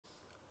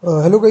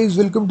Hello guys,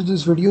 welcome to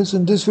this video. So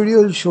in this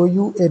video, I'll show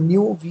you a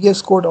new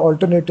VS Code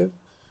alternative,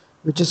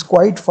 which is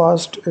quite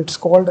fast. It's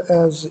called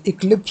as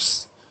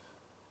Eclipse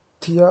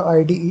Theia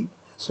IDE.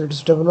 So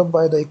it's developed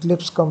by the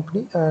Eclipse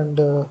company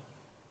and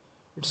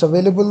it's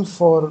available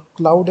for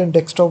cloud and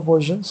desktop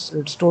versions.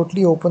 It's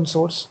totally open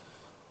source.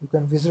 You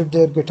can visit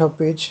their GitHub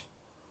page.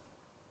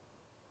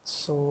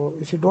 So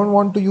if you don't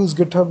want to use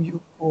GitHub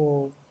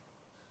or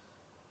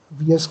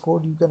VS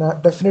Code, you can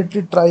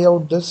definitely try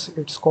out this.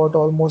 It's got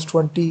almost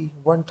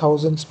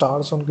 21,000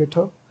 stars on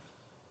GitHub.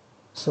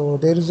 So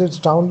there is its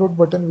download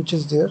button which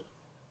is there.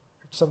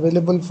 It's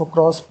available for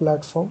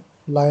cross-platform,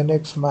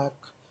 Linux, Mac.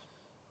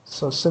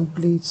 So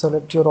simply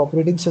select your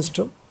operating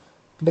system,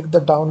 click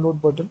the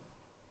download button,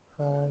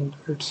 and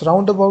it's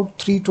around about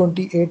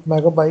 328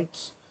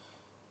 megabytes.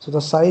 So the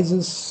size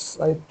is,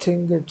 I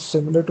think it's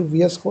similar to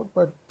VS Code,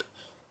 but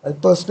I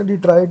personally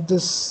tried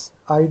this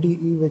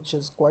IDE, which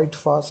is quite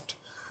fast.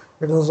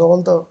 It has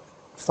all the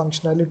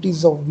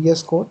functionalities of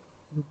VS Code.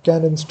 You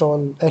can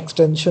install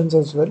extensions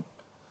as well,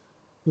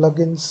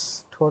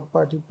 plugins,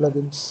 third-party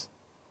plugins.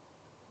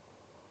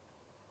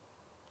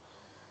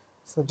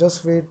 So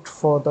just wait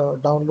for the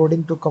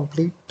downloading to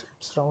complete.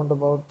 It's around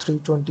about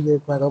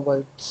 328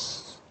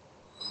 megabytes.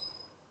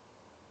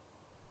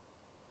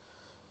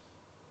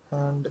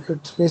 And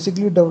it's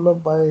basically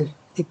developed by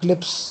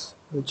Eclipse,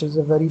 which is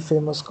a very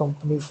famous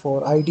company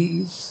for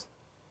IDEs.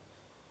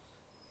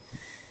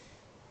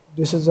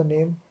 This is the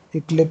name,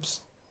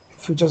 Eclipse.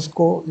 If you just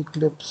go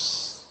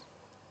Eclipse,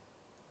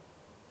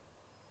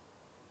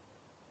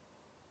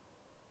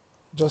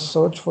 just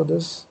search for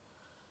this,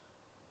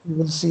 you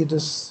will see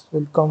this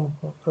will come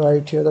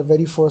right here, the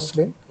very first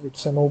link.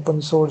 It's an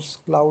open source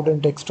cloud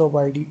and desktop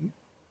IDE.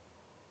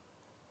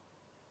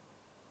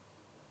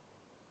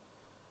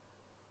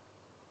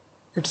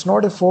 It's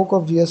not a fork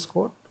of VS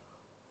Code.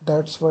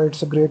 That's why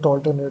it's a great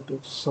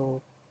alternative.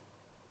 So,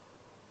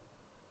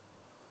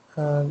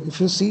 and if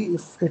you see,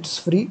 if it's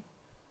free,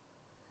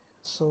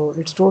 so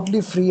it's totally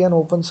free and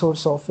open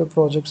source software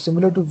project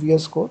similar to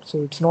VS Code.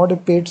 So it's not a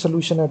paid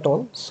solution at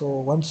all. So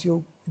once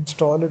you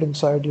install it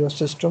inside your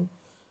system,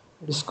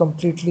 it is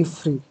completely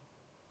free.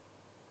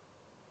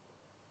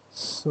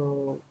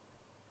 So,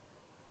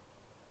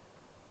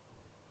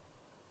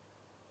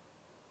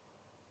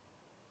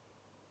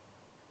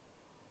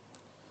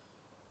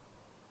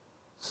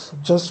 so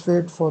just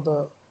wait for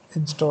the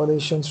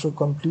installations to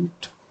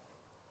complete.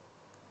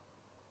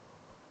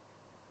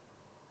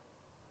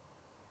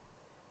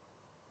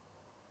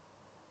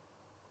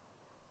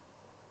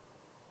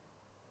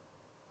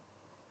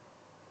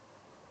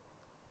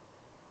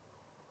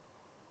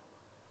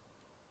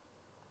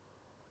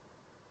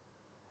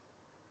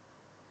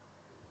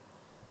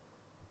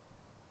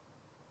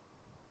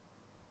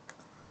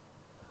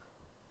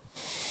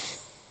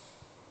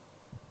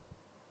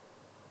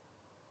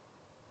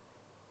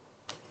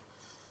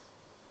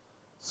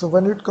 So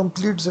when it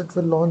completes, it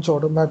will launch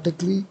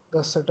automatically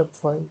the setup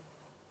file.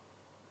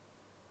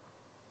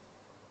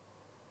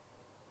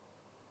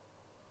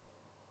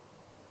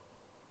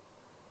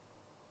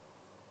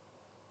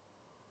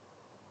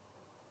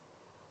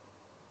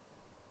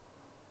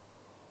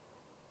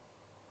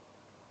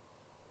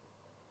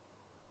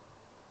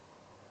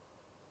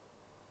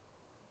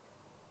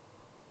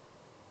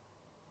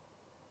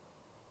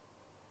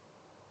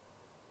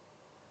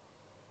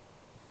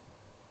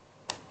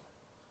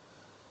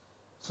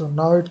 So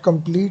now it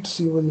completes,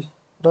 you will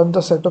run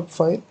the setup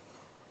file.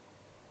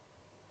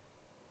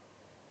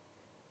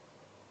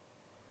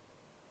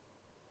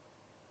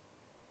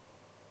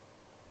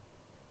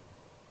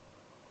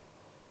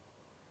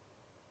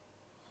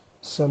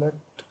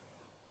 Select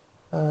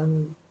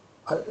and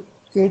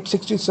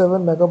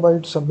 867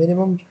 megabytes a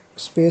minimum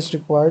space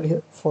required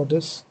here for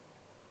this.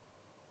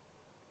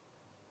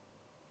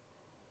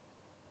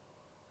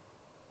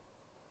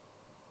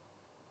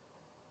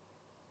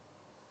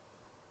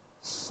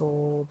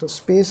 So the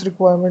space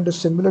requirement is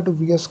similar to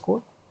VS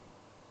Code.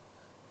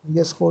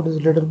 VS Code is a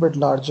little bit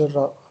larger,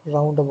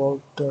 around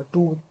about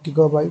 2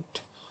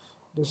 gigabyte.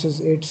 This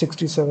is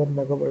 867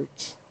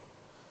 megabytes.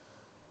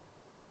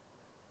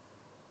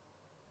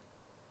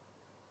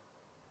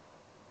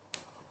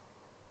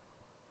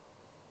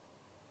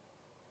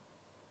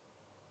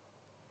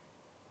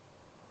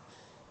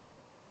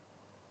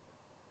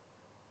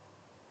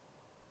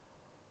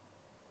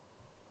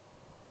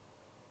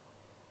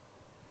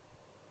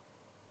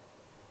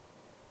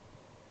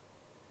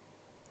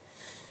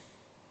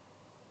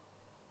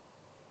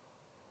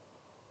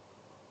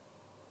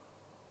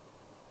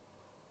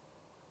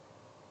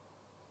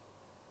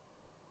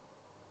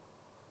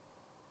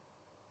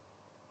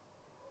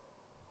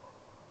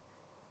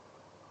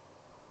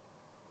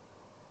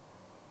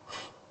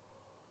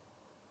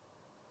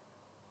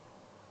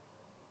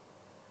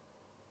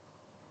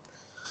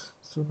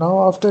 So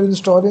now after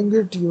installing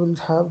it, you will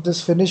have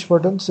this finish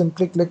button.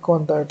 Simply click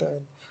on that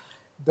and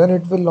then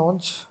it will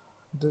launch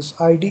this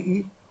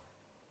IDE.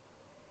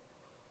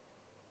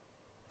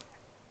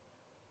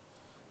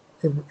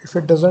 If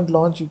it doesn't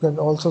launch, you can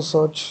also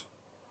search.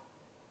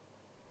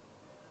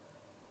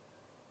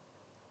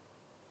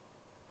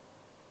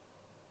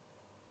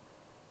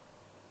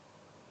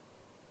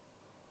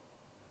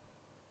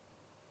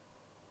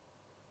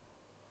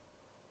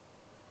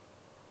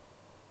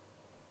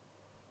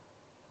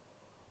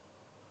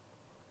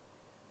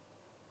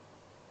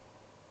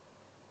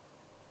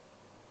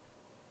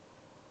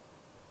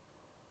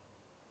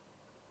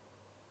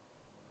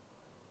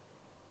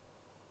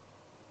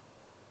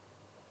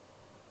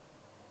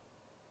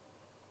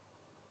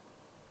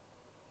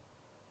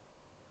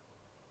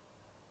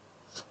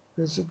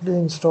 basically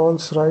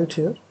installs right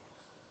here.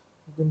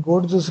 You can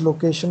go to this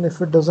location.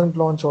 If it doesn't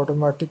launch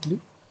automatically,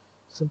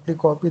 simply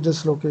copy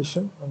this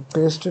location and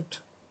paste it.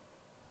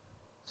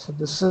 So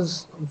this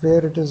is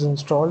where it is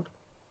installed.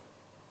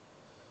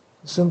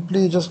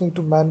 Simply you just need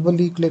to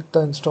manually click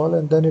the install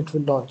and then it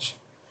will launch.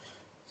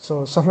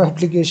 So some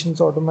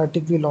applications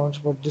automatically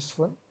launch, but this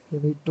one you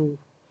need to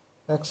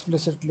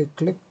explicitly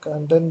click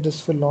and then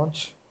this will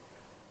launch.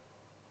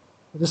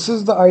 This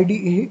is the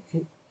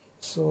IDE.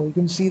 So you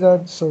can see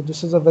that. So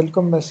this is a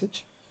welcome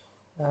message,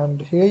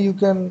 and here you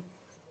can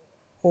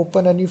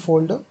open any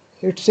folder.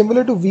 It's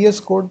similar to VS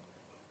Code,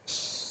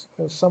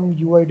 some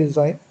UI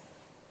design.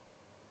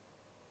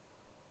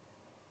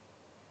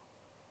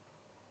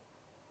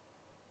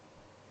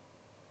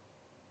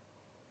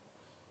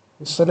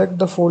 You select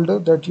the folder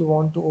that you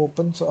want to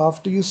open. So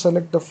after you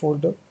select the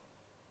folder,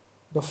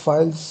 the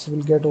files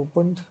will get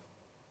opened.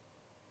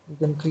 You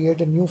can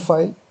create a new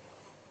file.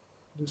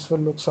 This will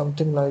look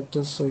something like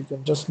this. So you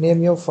can just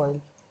name your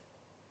file.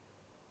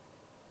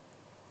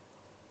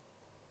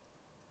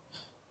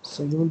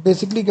 So you will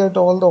basically get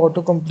all the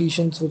auto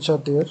completions which are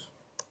there.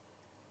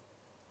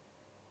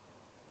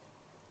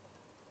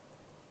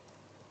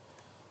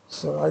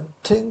 So I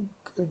think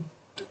it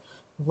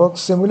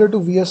works similar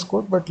to VS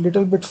Code but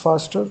little bit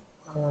faster,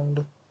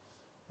 and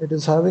it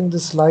is having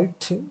this light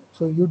thing.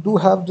 So you do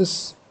have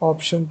this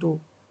option to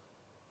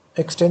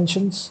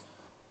extensions,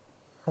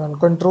 and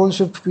Control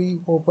Shift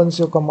P opens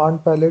your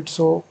command palette.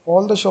 So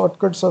all the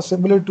shortcuts are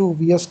similar to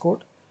VS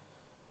Code.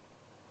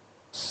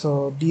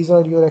 So these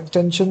are your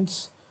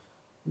extensions.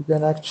 You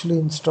can actually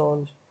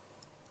install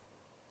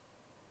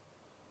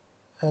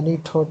any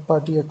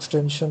third-party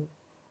extension.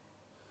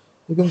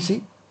 You can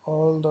see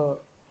all the.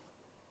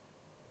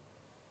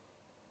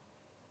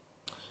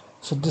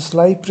 So this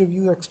live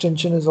preview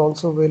extension is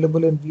also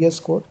available in VS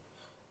Code.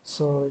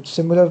 So it's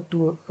similar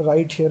to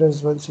right here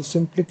as well. So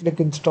simply click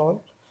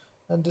install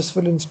and this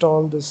will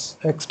install this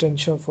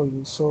extension for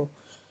you. So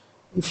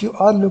if you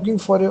are looking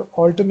for an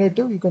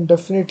alternative, you can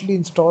definitely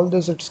install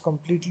this. It's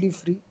completely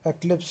free,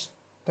 Eclipse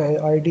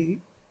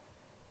IDE,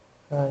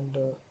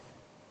 and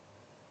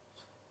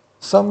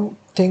some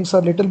things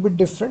are a little bit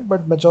different,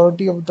 but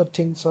majority of the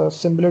things are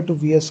similar to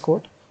VS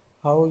Code,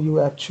 how you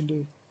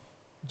actually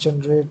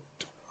generate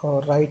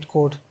or write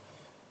code.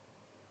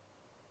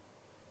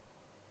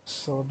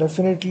 So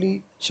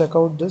definitely check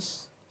out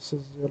this. This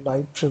is your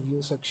live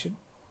preview section.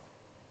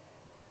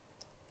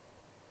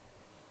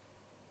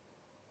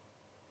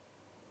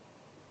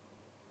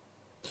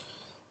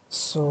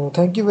 So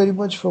thank you very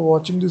much for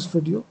watching this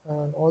video,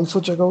 and also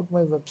check out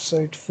my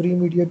website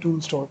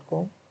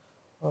freemediatools.com,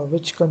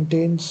 which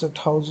contains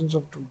thousands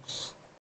of tools.